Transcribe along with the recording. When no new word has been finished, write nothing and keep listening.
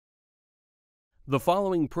The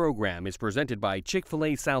following program is presented by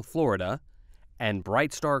Chick-fil-A South Florida and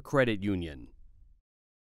Bright Star Credit Union.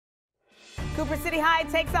 Cooper City High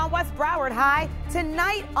takes on West Broward High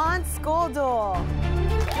tonight on School Duel.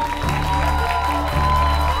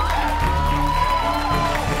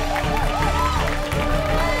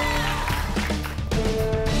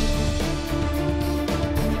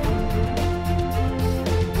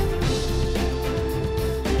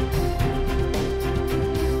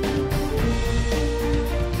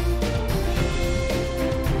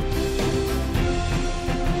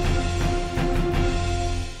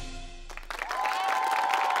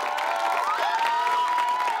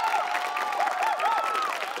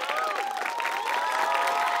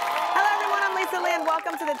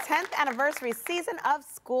 Welcome to the 10th anniversary season of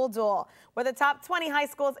School Duel, where the top 20 high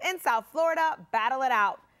schools in South Florida battle it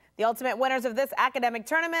out. The ultimate winners of this academic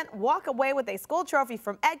tournament walk away with a school trophy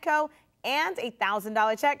from EDCO and a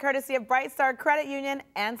 $1,000 check courtesy of Bright Star Credit Union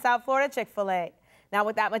and South Florida Chick-fil-A. Now,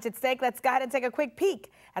 with that much at stake, let's go ahead and take a quick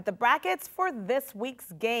peek at the brackets for this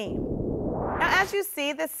week's game. Now, as you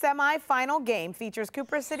see, this semifinal game features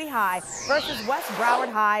Cooper City High versus West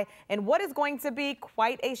Broward High in what is going to be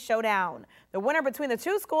quite a showdown. The winner between the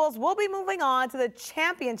two schools will be moving on to the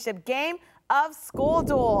championship game of School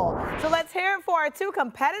Duel. So let's hear it for our two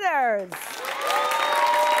competitors.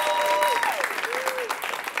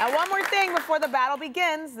 And one more thing before the battle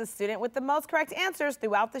begins, the student with the most correct answers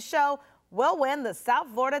throughout the show will win the South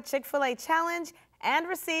Florida Chick-fil-A Challenge and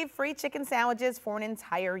receive free chicken sandwiches for an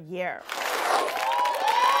entire year.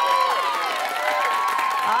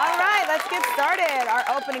 All right, let's get started. Our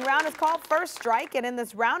opening round is called First Strike, and in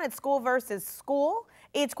this round, it's school versus school.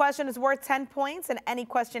 Each question is worth 10 points, and any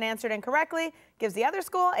question answered incorrectly gives the other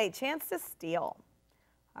school a chance to steal.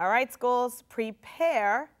 All right, schools,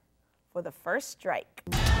 prepare for the first strike.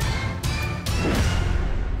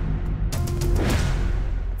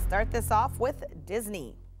 Let's start this off with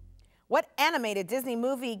Disney. What animated Disney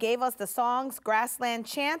movie gave us the songs Grassland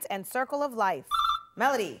Chant and Circle of Life?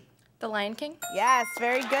 Melody. The Lion King? Yes,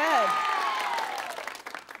 very good.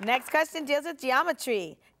 Next question deals with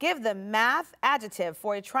geometry. Give the math adjective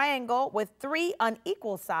for a triangle with 3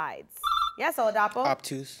 unequal sides. Yes, Oladapo.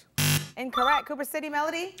 Obtuse. Incorrect. Cooper City,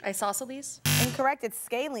 Melody. Isosceles? Incorrect. It's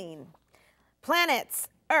scalene. Planets,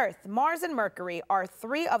 Earth, Mars, and Mercury are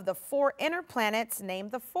 3 of the 4 inner planets. Name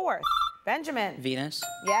the 4th. Benjamin. Venus.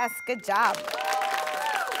 Yes, good job.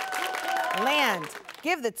 Land.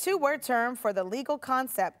 Give the 2-word term for the legal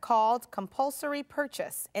concept called compulsory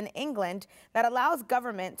purchase in England that allows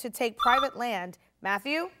government to take private land.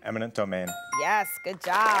 Matthew? Eminent domain. Yes, good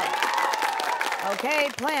job. Okay,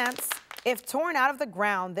 plants. If torn out of the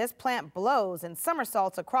ground, this plant blows and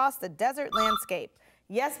somersaults across the desert landscape.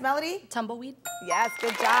 Yes, Melody? Tumbleweed? Yes,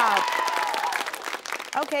 good job.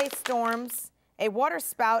 Okay, storms. A water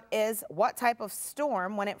spout is what type of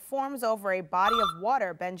storm when it forms over a body of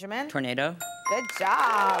water, Benjamin? Tornado. Good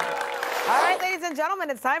job. All right, ladies and gentlemen,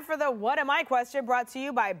 it's time for the What Am I question brought to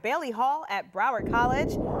you by Bailey Hall at Broward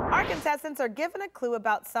College. Our contestants are given a clue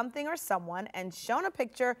about something or someone and shown a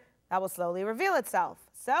picture that will slowly reveal itself.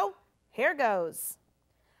 So, here goes.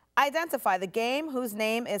 Identify the game whose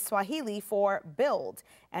name is Swahili for build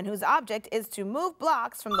and whose object is to move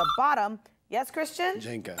blocks from the bottom. Yes, Christian?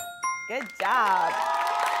 Jenga. Good job.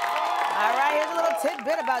 All right, here's a little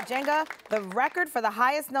tidbit about Jenga. The record for the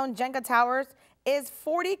highest known Jenga towers is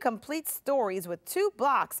 40 complete stories with 2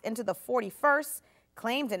 blocks into the 41st,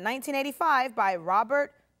 claimed in 1985 by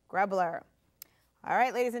Robert Grebler. All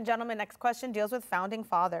right, ladies and gentlemen, next question deals with founding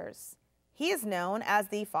fathers. He is known as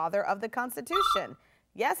the father of the Constitution.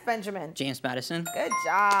 Yes, Benjamin? James Madison. Good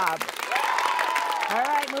job. All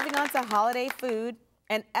right, moving on to holiday food.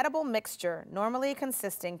 An edible mixture, normally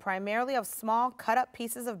consisting primarily of small cut-up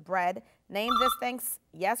pieces of bread. Name this thing.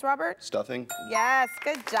 Yes, Robert? Stuffing. Yes,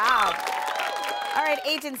 good job. All right,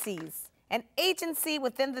 agencies. An agency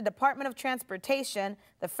within the Department of Transportation,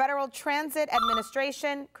 the Federal Transit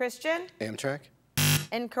Administration. Christian? Amtrak.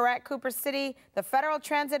 Incorrect. Cooper City. The Federal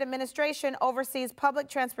Transit Administration oversees public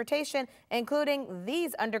transportation, including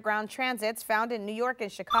these underground transits found in New York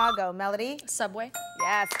and Chicago. Melody? Subway?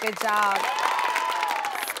 Yes, good job.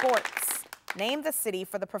 Sports. Name the city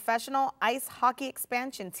for the professional ice hockey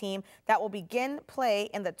expansion team that will begin play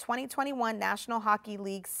in the 2021 National Hockey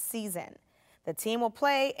League season. The team will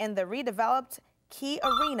play in the redeveloped Key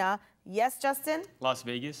Arena. Yes, Justin? Las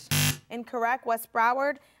Vegas. Incorrect. West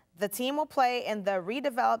Broward. The team will play in the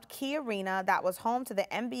redeveloped Key Arena that was home to the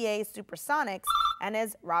NBA Supersonics and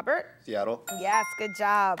is Robert? Seattle. Yes, good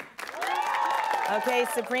job. Okay,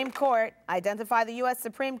 Supreme Court. Identify the U.S.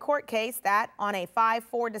 Supreme Court case that, on a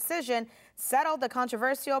 5-4 decision, settled the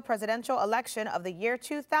controversial presidential election of the year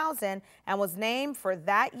 2000 and was named for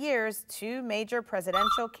that year's two major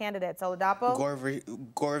presidential candidates. Oladapo?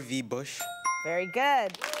 Gore v. Bush. Very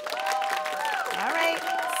good. All right,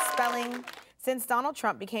 spelling. Since Donald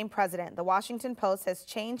Trump became president, the Washington Post has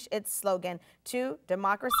changed its slogan to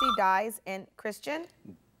 "Democracy Dies in Christian."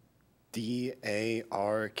 D-A-R-K-N-E-S-S.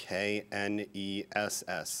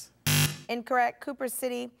 Incorrect. Cooper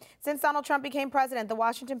City. Since Donald Trump became president, the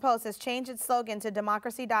Washington Post has changed its slogan to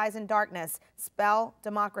 "Democracy Dies in Darkness." Spell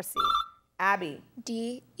democracy. Abby.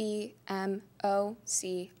 D-E-M-O-C-R-A-C-Y.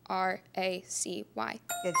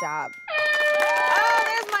 Good job. Oh,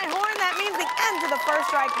 there's my horn. That means the end of the first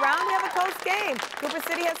strike round. We have a close game. Cooper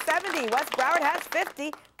City has 70. West Broward has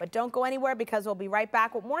 50. But don't go anywhere because we'll be right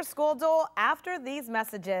back with more School Duel after these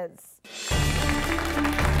messages.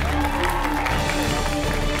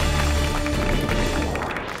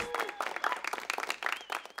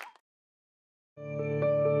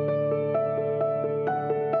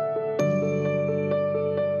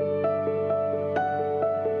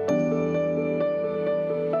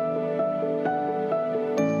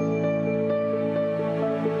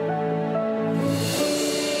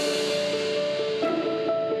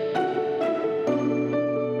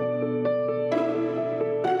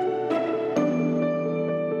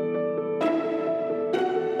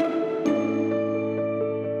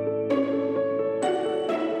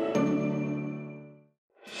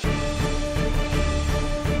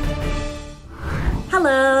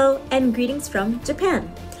 Hello, and greetings from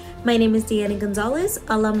Japan. My name is Deanna Gonzalez,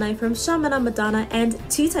 alumni from Shamana Madonna and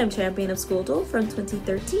two-time champion of School Duel from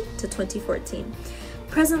 2013 to 2014.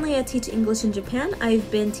 Presently, I teach English in Japan. I've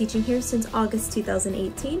been teaching here since August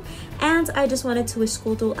 2018, and I just wanted to wish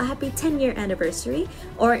School Duel a happy 10-year anniversary,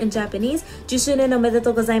 or in Japanese, 10周年おめでと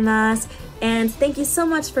うございます. And thank you so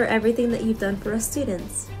much for everything that you've done for us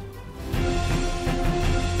students.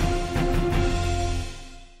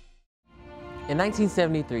 In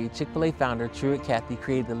 1973, Chick-fil-A founder Truett Cathy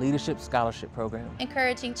created the Leadership Scholarship Program,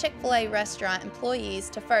 encouraging Chick-fil-A restaurant employees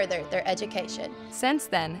to further their education. Since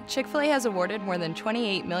then, Chick-fil-A has awarded more than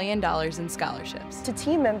 $28 million in scholarships to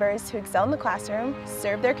team members who excel in the classroom,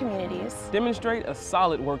 serve their communities, demonstrate a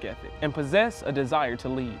solid work ethic, and possess a desire to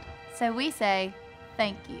lead. So we say,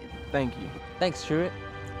 thank you. Thank you. Thanks, Truett.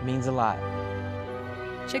 It means a lot.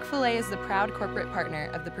 Chick-fil-A is the proud corporate partner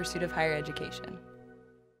of the pursuit of higher education.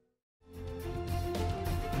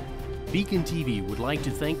 BECON-TV would like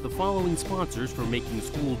to thank the following sponsors for making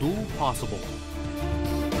School Duel possible.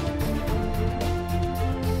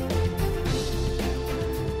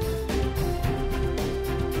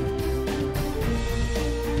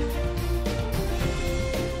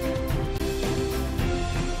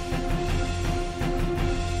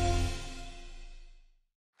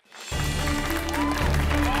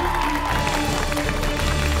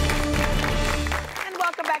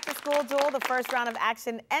 School Duel, the first round of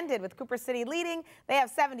action ended with Cooper City leading. They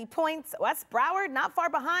have 70 points. West Broward not far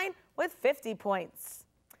behind with 50 points.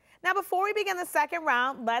 Now, before we begin the second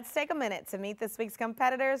round, let's take a minute to meet this week's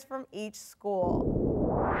competitors from each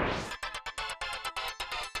school.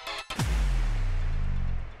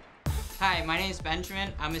 Hi, my name is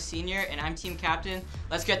Benjamin. I'm a senior and I'm team captain.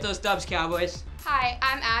 Let's get those dubs, Cowboys. Hi,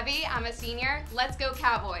 I'm Abby. I'm a senior. Let's go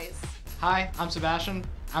Cowboys. Hi, I'm Sebastian.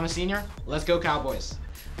 I'm a senior. Let's go Cowboys.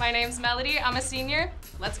 My name's Melody. I'm a senior.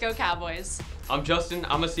 Let's go Cowboys. I'm Justin.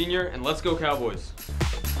 I'm a senior, and let's go Cowboys.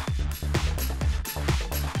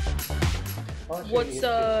 What's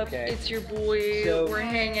up? It's your boy. We're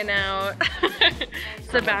hanging out.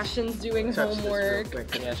 Sebastian's doing homework.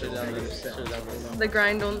 The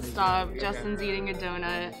grind don't stop. Justin's eating a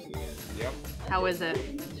donut. Yep. How is it?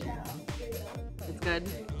 It's good?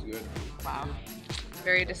 It's good. Wow.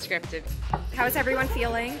 Very descriptive. How is everyone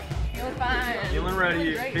feeling? Feeling fine. Feeling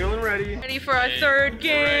ready. Feeling ready. Ready for our third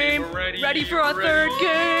game. We're ready. Ready for our third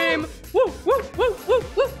game. Woo, woo, woo, woo,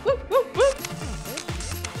 woo, woo, woo, woo.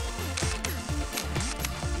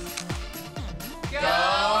 Go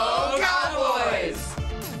Cowboys!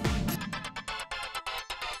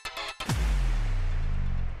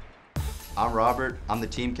 I'm Robert. I'm the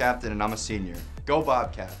team captain and I'm a senior. Go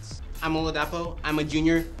Bobcats. I'm Oladapo. I'm a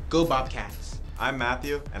junior. Go Bobcats. I'm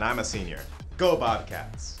Matthew and I'm a senior. Go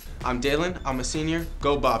Bobcats. I'm Dalen. I'm a senior.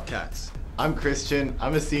 Go Bobcats. I'm Christian.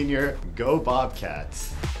 I'm a senior. Go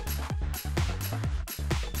Bobcats.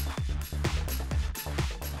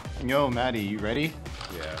 Yo, Maddie, you ready?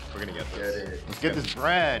 Yeah, we're gonna get this. Get it. Let's get this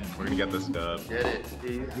bread. We're gonna get this dub. Get it.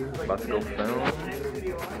 About to go film.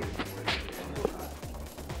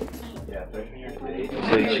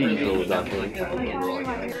 Say cheese rolls, definitely.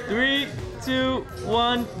 3, 2,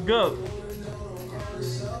 1, go.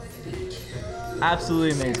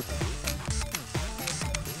 Absolutely amazing.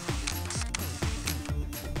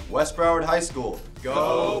 West Broward High School.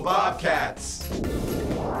 Go Bobcats!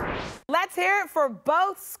 Let's hear it for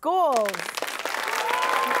both schools.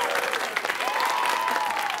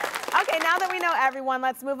 Okay, now that we know everyone,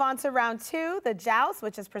 let's move on to round 2, the Joust,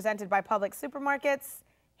 which is presented by Public Supermarkets.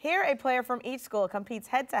 Here, a player from each school competes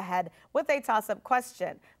head-to-head with a toss-up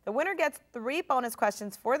question. The winner gets 3 bonus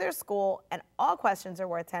questions for their school, and all questions are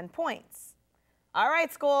worth 10 points. All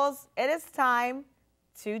right, schools, it is time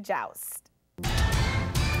to joust.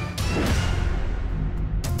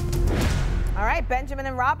 All right, Benjamin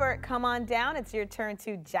and Robert, come on down. It's your turn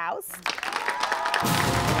to joust.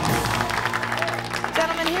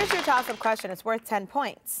 Gentlemen, here's your toss-up question. It's worth 10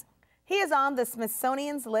 points. He is on the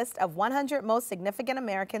Smithsonian's list of 100 most significant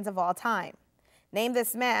Americans of all time. Name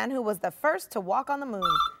this man who was the first to walk on the moon.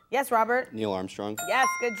 Yes, Robert? Neil Armstrong. Yes,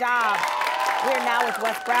 good job. We are now with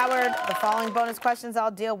West Broward. The following bonus questions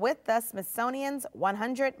all deal with the Smithsonian's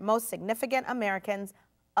 100 most significant Americans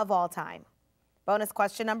of all time. Bonus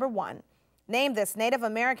question number 1. Name this Native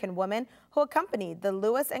American woman who accompanied the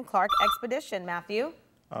Lewis and Clark expedition. Matthew?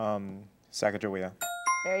 Sacagawea.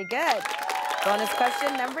 Very good. Bonus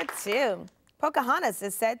question number 2. Pocahontas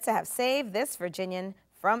is said to have saved this Virginian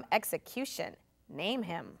from execution. Name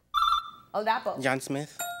him. Oldapo. John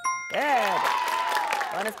Smith. Good.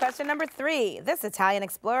 Bonus question number 3. This Italian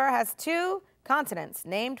explorer has 2 continents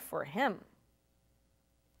named for him.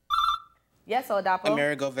 Yes, Oldapo.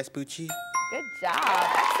 Amerigo Vespucci. Good job.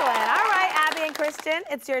 Excellent. All right, Abby and Christian,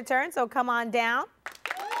 it's your turn, so come on down.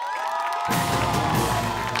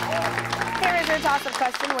 Here is your toss-up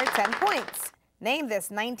question worth 10 points. Name this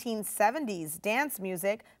 1970s dance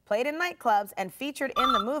music played in nightclubs and featured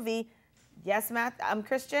in the movie. Yes,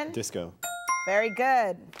 Christian? Disco. Very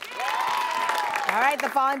good. All right, the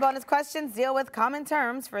following bonus questions deal with common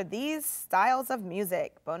terms for these styles of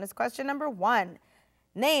music. Bonus question number 1.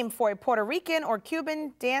 Name for a Puerto Rican or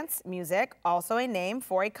Cuban dance music, also a name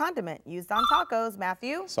for a condiment used on tacos.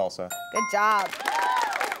 Matthew? Salsa. Good job.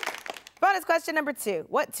 Bonus question number 2.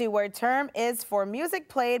 What 2-word term is for music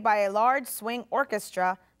played by a large swing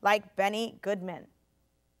orchestra like Benny Goodman?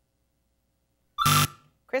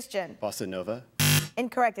 Christian? Bossa Nova.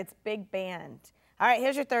 Incorrect. It's big band. All right,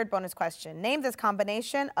 here's your 3rd bonus question. Name this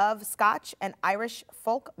combination of Scotch and Irish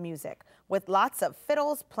folk music with lots of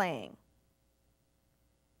fiddles playing.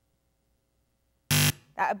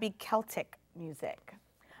 That would be Celtic music.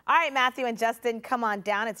 All right, Matthew and Justin, come on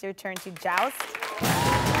down. It's your turn to joust.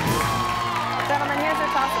 Gentlemen, here's your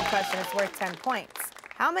toss-up question. It's worth 10 points.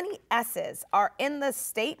 How many S's are in the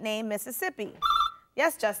state name Mississippi?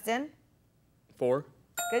 Yes, Justin? 4.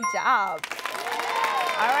 Good job.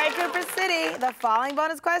 All right, Cooper City, the following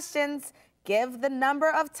bonus questions. Give the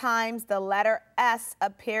number of times the letter S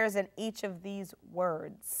appears in each of these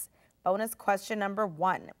words. Bonus question number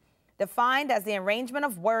 1. Defined as the arrangement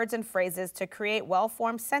of words and phrases to create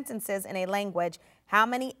well-formed sentences in a language, how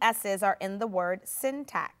many S's are in the word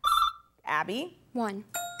syntax? Abby? 1.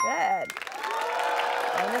 Good.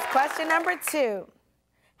 Bonus question number 2.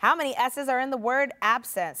 How many S's are in the word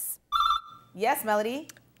abscess? Yes, Melody?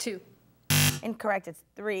 2. Incorrect, it's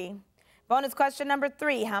 3. Bonus question number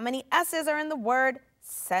 3. How many S's are in the word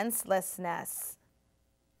senselessness?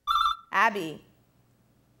 Abby?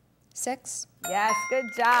 6. Yes, good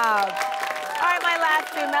job. All right, my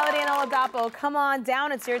last 2, Melody and Oladapo, come on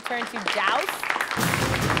down. It's your turn to joust.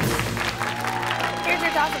 Here's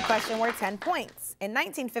your toss-up question worth 10 points. In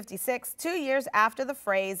 1956, 2 years after the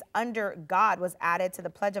phrase "under God" was added to the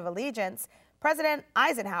Pledge of Allegiance, President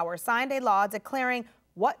Eisenhower signed a law declaring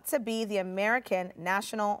what to be the American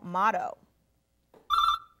national motto.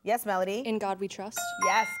 Yes, Melody? In God we trust.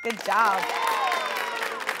 Yes, good job.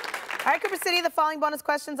 All right, Cooper City, the following bonus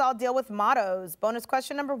questions all deal with mottos. Bonus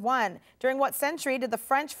question number 1. During what century did the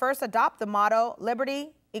French first adopt the motto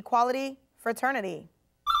liberty, equality, fraternity?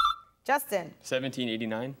 Justin?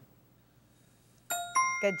 1789.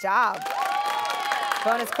 Good job.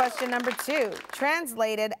 Bonus question number 2.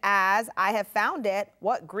 Translated as "I have found it,"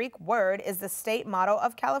 what Greek word is the state motto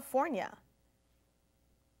of California?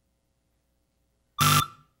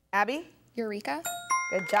 Abby? Eureka.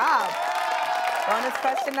 Good job. Bonus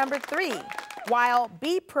question number 3. While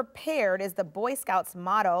 "be prepared" is the Boy Scouts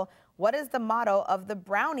motto, what is the motto of the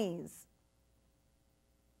Brownies?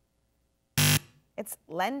 It's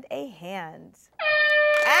 "lend a hand."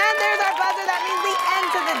 And there's our buzzer. That means the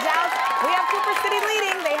end to the joust. We have Cooper City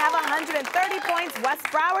leading. They have 130 points. West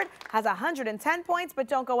Broward has 110 points, but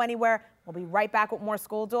don't go anywhere. We'll be right back with more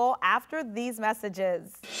School Duel after these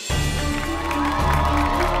messages.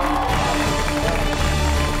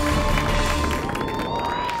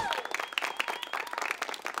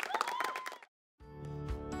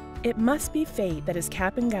 It must be fate that his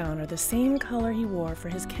cap and gown are the same color he wore for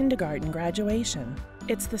his kindergarten graduation.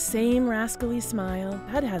 It's the same rascally smile,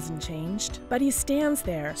 that hasn't changed. But he stands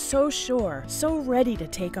there, so sure, so ready to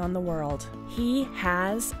take on the world. He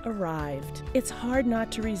has arrived. It's hard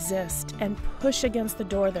not to resist and push against the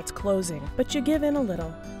door that's closing, but you give in a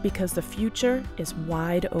little, because the future is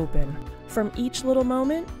wide open. From each little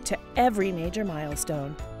moment to every major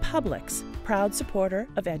milestone, Publix, proud supporter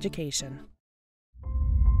of education.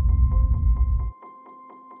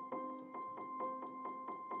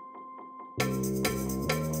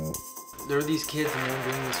 There are these kids and they're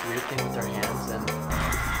doing this weird thing with their hands and...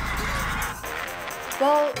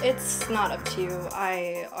 Well, it's not up to you.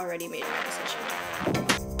 I already made my decision.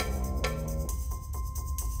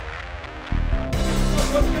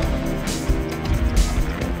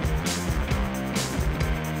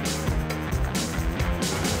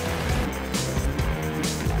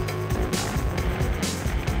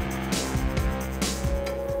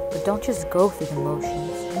 But don't just go through the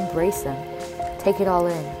motions. Embrace them. Take it all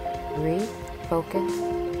in. Breathe, focus,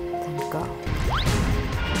 then go.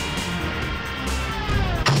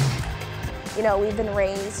 You know, we've been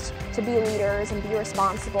raised to be leaders and be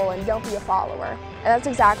responsible and don't be a follower. And that's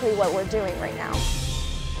exactly what we're doing right now.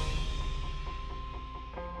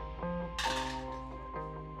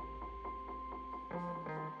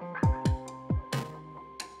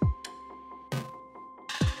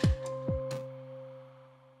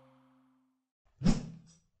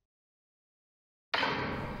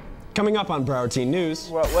 Coming up on Broward Teen News.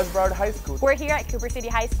 We're at West Broward High School. We're here at Cooper City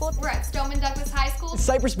High School. We're at Stoneman Douglas High School.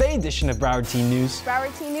 Cypress Bay edition of Broward Teen News.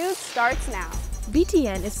 Broward Teen News starts now.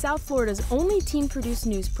 BTN is South Florida's only teen-produced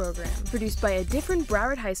news program, produced by a different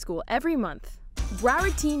Broward High School every month.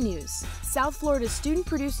 Broward Teen News, South Florida's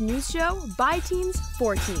student-produced news show by teens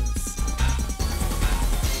for teens.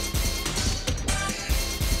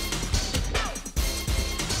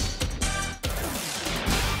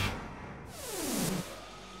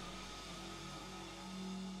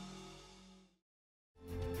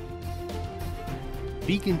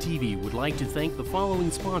 BECON-TV would like to thank the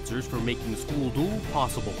following sponsors for making School Duel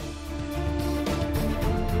possible.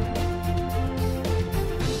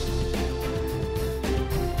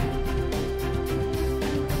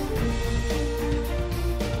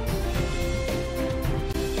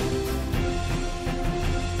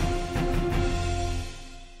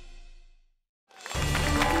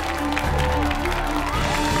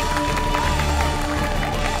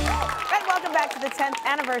 The 10th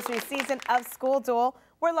anniversary season of School Duel,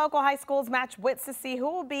 where local high schools match wits to see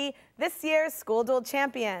who will be this year's School Duel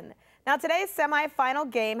champion. Now today's semifinal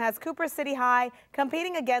game has Cooper City High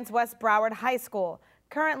competing against West Broward High School.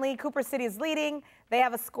 Currently, Cooper City is leading. They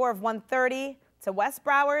have a score of 130 to West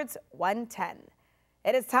Broward's 110.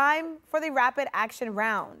 It is time for the rapid action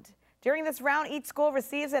round. During this round, each school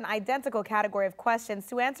receives an identical category of questions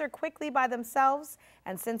to answer quickly by themselves,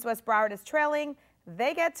 and since West Broward is trailing,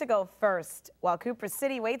 they get to go first, while Cooper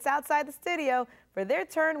City waits outside the studio for their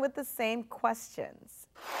turn with the same questions.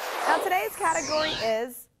 Now today's category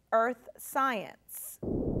is Earth Science.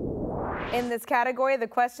 In this category, the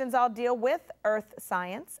questions all deal with Earth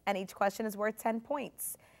Science, and each question is worth 10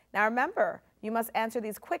 points. Now remember, you must answer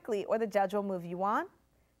these quickly or the judge will move you on.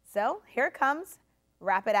 So here comes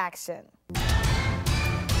rapid action.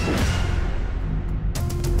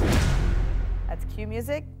 Let's cue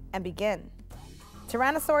music and begin.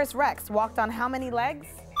 Tyrannosaurus Rex walked on how many legs?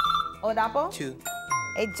 Oladapo? 2.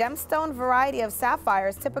 A gemstone variety of sapphire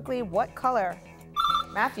is typically what color?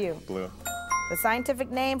 Matthew? Blue. The scientific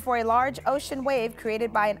name for a large ocean wave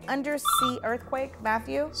created by an undersea earthquake?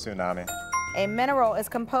 Matthew? Tsunami. A mineral is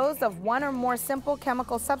composed of one or more simple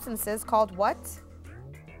chemical substances called what?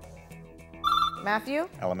 Matthew?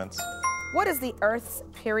 Elements. What is the Earth's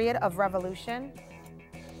period of revolution?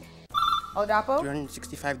 Oladapo?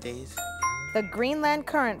 365 days. The Greenland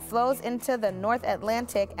current flows into the North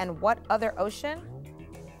Atlantic and what other ocean?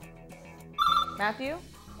 Matthew?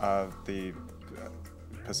 The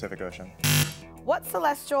Pacific Ocean. What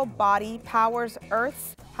celestial body powers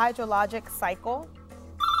Earth's hydrologic cycle?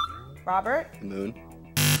 Robert? The moon.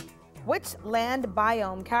 Which land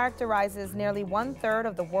biome characterizes nearly 1/3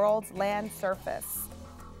 of the world's land surface?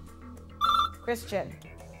 Christian?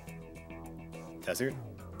 Desert.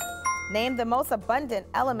 Name the most abundant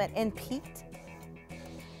element in peat.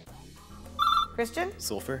 Christian?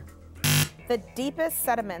 Sulfur. The deepest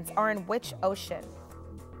sediments are in which ocean?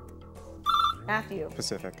 Matthew?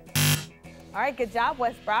 Pacific. All right, good job,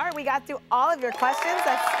 West Broward. We got through all of your questions.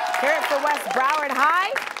 Let's hear it for West Broward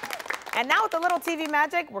High. And now with a little TV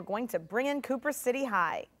magic, we're going to bring in Cooper City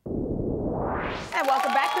High. And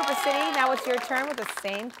welcome back, Cooper City. Now it's your turn with the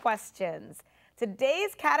same questions.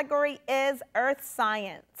 Today's category is Earth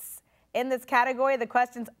Science. In this category, the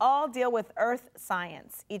questions all deal with Earth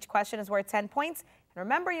science. Each question is worth 10 points. And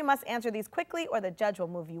remember, you must answer these quickly or the judge will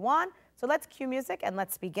move you on. So let's cue music and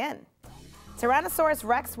let's begin. Tyrannosaurus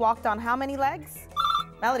Rex walked on how many legs?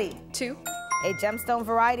 Melody. 2. A gemstone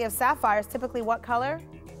variety of sapphires, typically what color?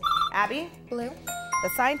 Abby. Blue. The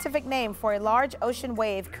scientific name for a large ocean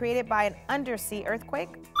wave created by an undersea earthquake?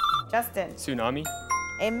 Justin. Tsunami.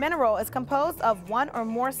 A mineral is composed of one or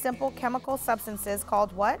more simple chemical substances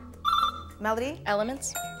called what? Melody.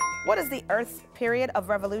 Elements. What is the Earth's period of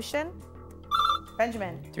revolution?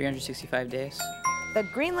 Benjamin. 365 days. The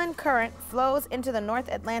Greenland current flows into the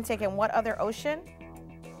North Atlantic in what other ocean?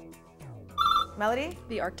 Melody.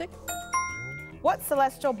 The Arctic. What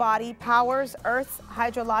celestial body powers Earth's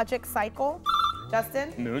hydrologic cycle?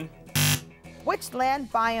 Justin. Moon. Which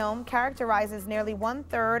land biome characterizes nearly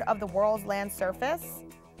 1/3 of the world's land surface?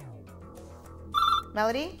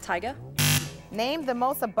 Melody. Taiga. Name the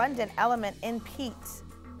most abundant element in peat.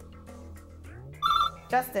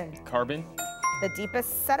 Justin. Carbon. The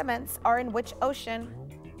deepest sediments are in which ocean?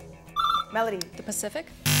 Melody. The Pacific.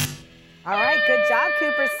 All right, good job,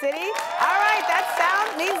 Cooper City. All right, that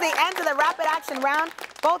sound means the end of the rapid action round.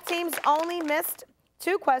 Both teams only missed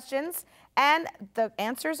 2 questions, and the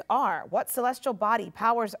answers are: what celestial body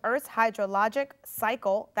powers Earth's hydrologic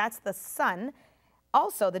cycle? That's the sun.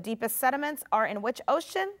 Also, the deepest sediments are in which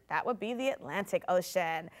ocean? That would be the Atlantic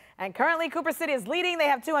Ocean. And currently, Cooper City is leading. They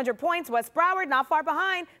have 200 points. West Broward not far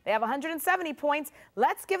behind. They have 170 points.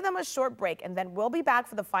 Let's give them a short break, and then we'll be back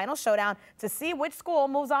for the final showdown to see which school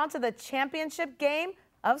moves on to the championship game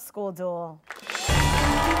of School Duel.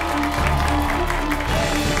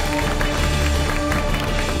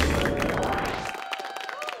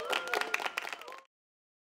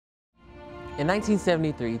 In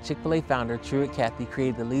 1973, Chick-fil-A founder Truett Cathy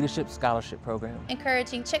created the Leadership Scholarship Program,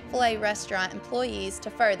 encouraging Chick-fil-A restaurant employees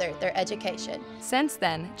to further their education. Since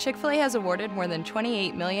then, Chick-fil-A has awarded more than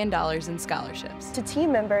 $28 million in scholarships to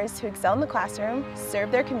team members who excel in the classroom,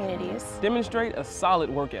 serve their communities, demonstrate a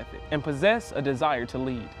solid work ethic, and possess a desire to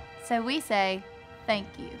lead. So we say, thank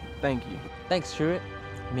you. Thank you. Thanks, Truett.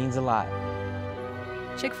 It means a lot.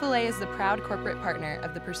 Chick-fil-A is the proud corporate partner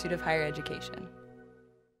of the pursuit of higher education.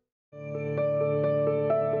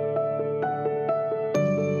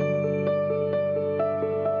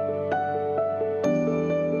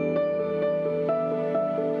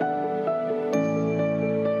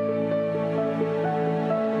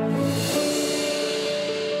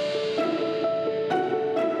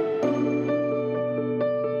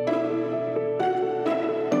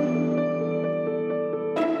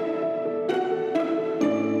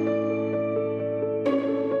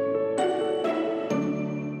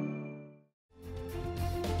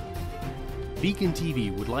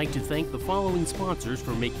 BECON-TV would like to thank the following sponsors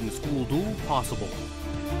for making School Duel possible.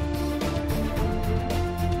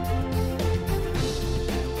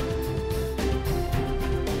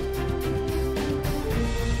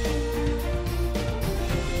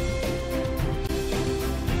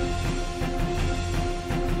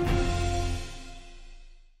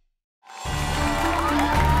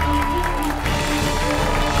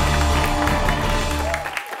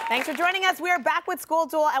 Thanks for joining us. We are back with School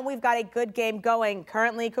Duel, and we've got a good game going.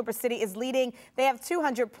 Currently, Cooper City is leading. They have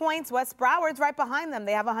 200 points. West Broward's right behind them.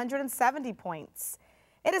 They have 170 points.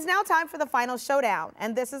 It is now time for the final showdown,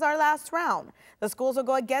 and this is our last round. The schools will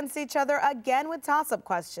go against each other again with toss-up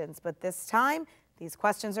questions, but this time, these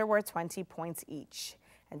questions are worth 20 points each.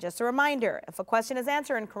 And just a reminder, if a question is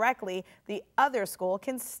answered incorrectly, the other school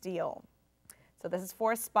can steal. So this is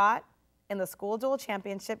for a spot in the School Duel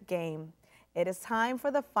Championship game. It is time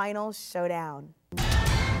for the final showdown.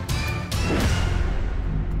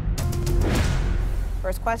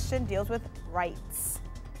 First question deals with rights.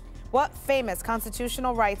 What famous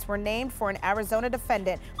constitutional rights were named for an Arizona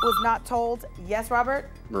defendant who was not told? Yes, Robert?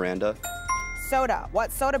 Miranda. Soda.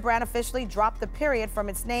 What soda brand officially dropped the period from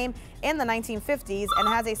its name in the 1950s and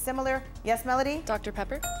has a similar, yes, Melody? Dr.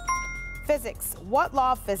 Pepper. Physics. What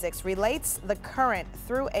law of physics relates the current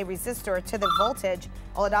through a resistor to the voltage?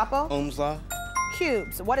 Oladapo? Ohm's law.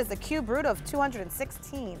 Cubes. What is the cube root of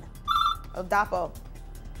 216? Oladapo.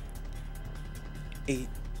 8.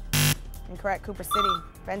 Incorrect. Cooper City.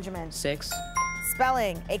 Benjamin. 6.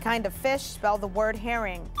 Spelling. A kind of fish. Spell the word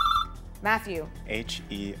herring. Matthew.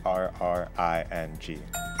 Herring.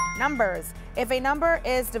 Numbers. If a number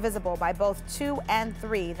is divisible by both 2 and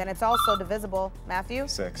 3, then it's also divisible. Matthew?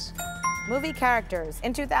 6. Movie characters.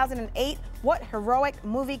 In 2008, what heroic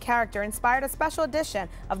movie character inspired a special edition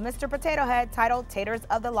of Mr. Potato Head titled Taters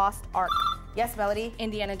of the Lost Ark? Yes, Melody?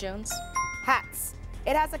 Indiana Jones. Hats.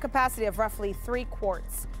 It has a capacity of roughly 3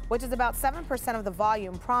 quarts, which is about 7% of the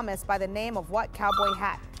volume promised by the name of what cowboy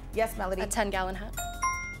hat? Yes, Melody? A 10-gallon hat.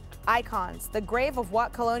 Icons. The grave of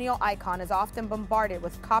what colonial icon is often bombarded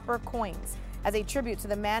with copper coins as a tribute to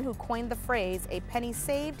the man who coined the phrase, "A penny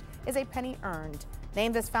saved is a penny earned"?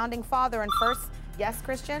 Name this founding father and first. Yes,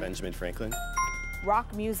 Christian? Benjamin Franklin.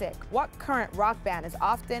 Rock music. What current rock band is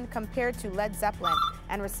often compared to Led Zeppelin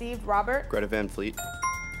and received, Robert? Greta Van Fleet.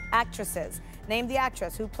 Actresses. Name the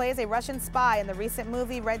actress who plays a Russian spy in the recent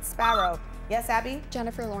movie Red Sparrow. Yes, Abby?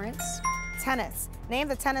 Jennifer Lawrence. Tennis. Name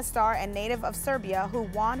the tennis star and native of Serbia who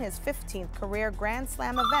won his 15th career Grand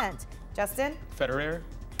Slam event. Justin? Federer.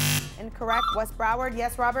 Incorrect. West Broward.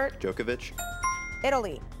 Yes, Robert? Djokovic.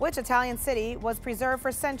 Italy. Which Italian city was preserved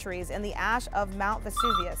for centuries in the ash of Mount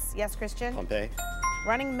Vesuvius? Yes, Christian? Pompeii.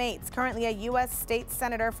 Running mates. Currently a U.S. state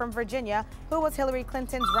senator from Virginia. Who was Hillary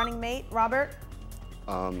Clinton's running mate? Robert?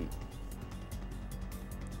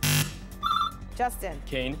 Justin?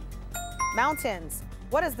 Kane. Mountains.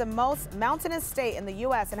 What is the most mountainous state in the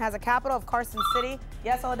U.S. and has a capital of Carson City?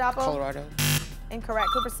 Yes, Oladapo? Colorado. Incorrect.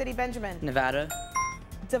 Cooper City, Benjamin? Nevada.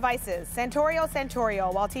 Devices.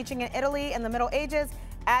 Santorio, while teaching in Italy in the Middle Ages,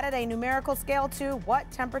 added a numerical scale to what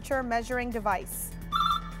temperature measuring device?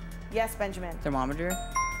 Yes, Benjamin? Thermometer.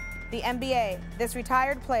 The NBA. This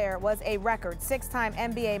retired player was a record 6-time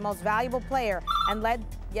NBA most valuable player and led.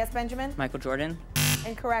 Yes, Benjamin? Michael Jordan.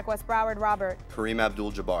 Incorrect. West Broward, Robert? Kareem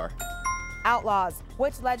Abdul-Jabbar. Outlaws.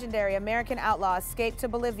 Which legendary American outlaw escaped to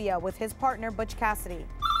Bolivia with his partner Butch Cassidy?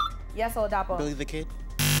 Yes, Oladapo? Billy the Kid.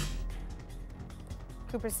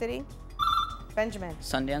 Cooper City? Benjamin?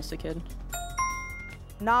 Sundance the Kid.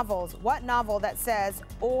 Novels. What novel that says,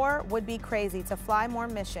 or would be crazy to fly more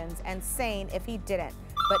missions and sane if he didn't,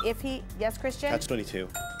 but if he. Yes, Christian? Catch-22.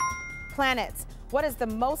 Planets. What is the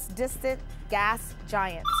most distant gas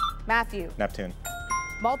giant? Matthew? Neptune.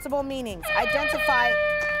 Multiple meanings. Identify.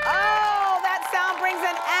 Oh, that sound brings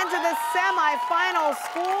an end to the semifinal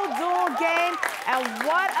school duel game. And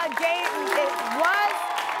what a game it was.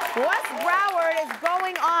 West Broward is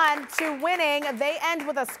going on to winning. They end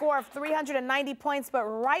with a score of 390 points, but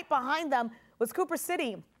right behind them was Cooper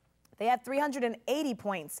City. They had 380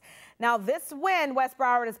 points. Now this win, West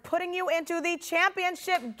Broward, is putting you into the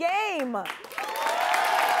championship game. So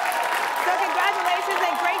congratulations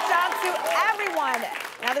and great job to everyone.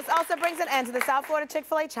 Now this also brings an end to the South Florida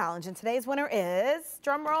Chick-fil-A Challenge, and today's winner is,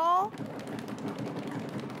 drum roll,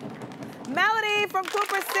 Melody from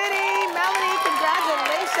Cooper City. Melody,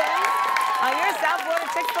 congratulations on your South Florida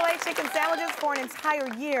Chick-fil-A chicken sandwiches for an entire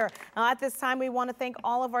year. Now, at this time, we want to thank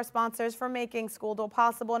all of our sponsors for making School Duel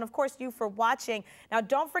possible, and of course, you for watching. Now,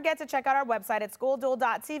 don't forget to check out our website at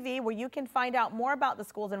schoolduel.tv, where you can find out more about the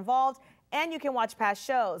schools involved, and you can watch past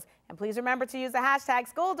shows. And please remember to use the hashtag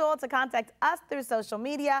School Duel to contact us through social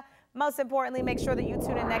media. Most importantly, make sure that you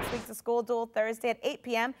tune in next week to School Duel Thursday at 8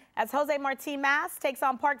 p.m. as Jose Marti Mas takes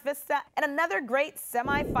on Park Vista and another great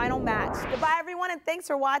semifinal match. Goodbye, everyone, and thanks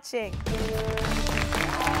for watching.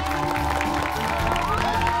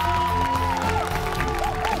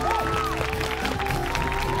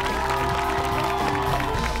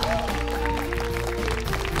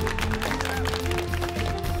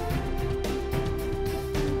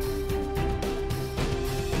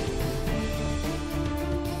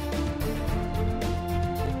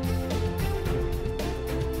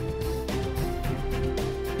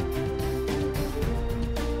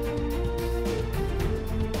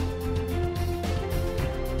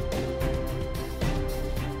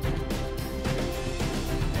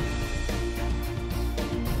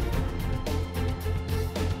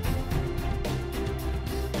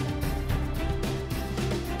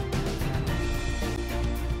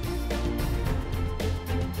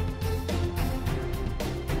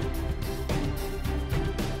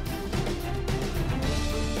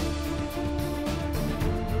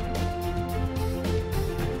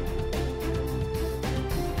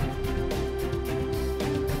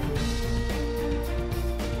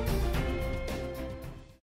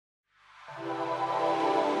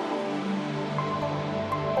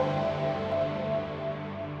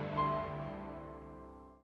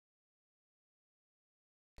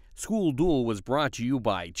 School Duel was brought to you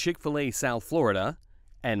by Chick-fil-A South Florida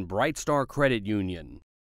and Bright Star Credit Union.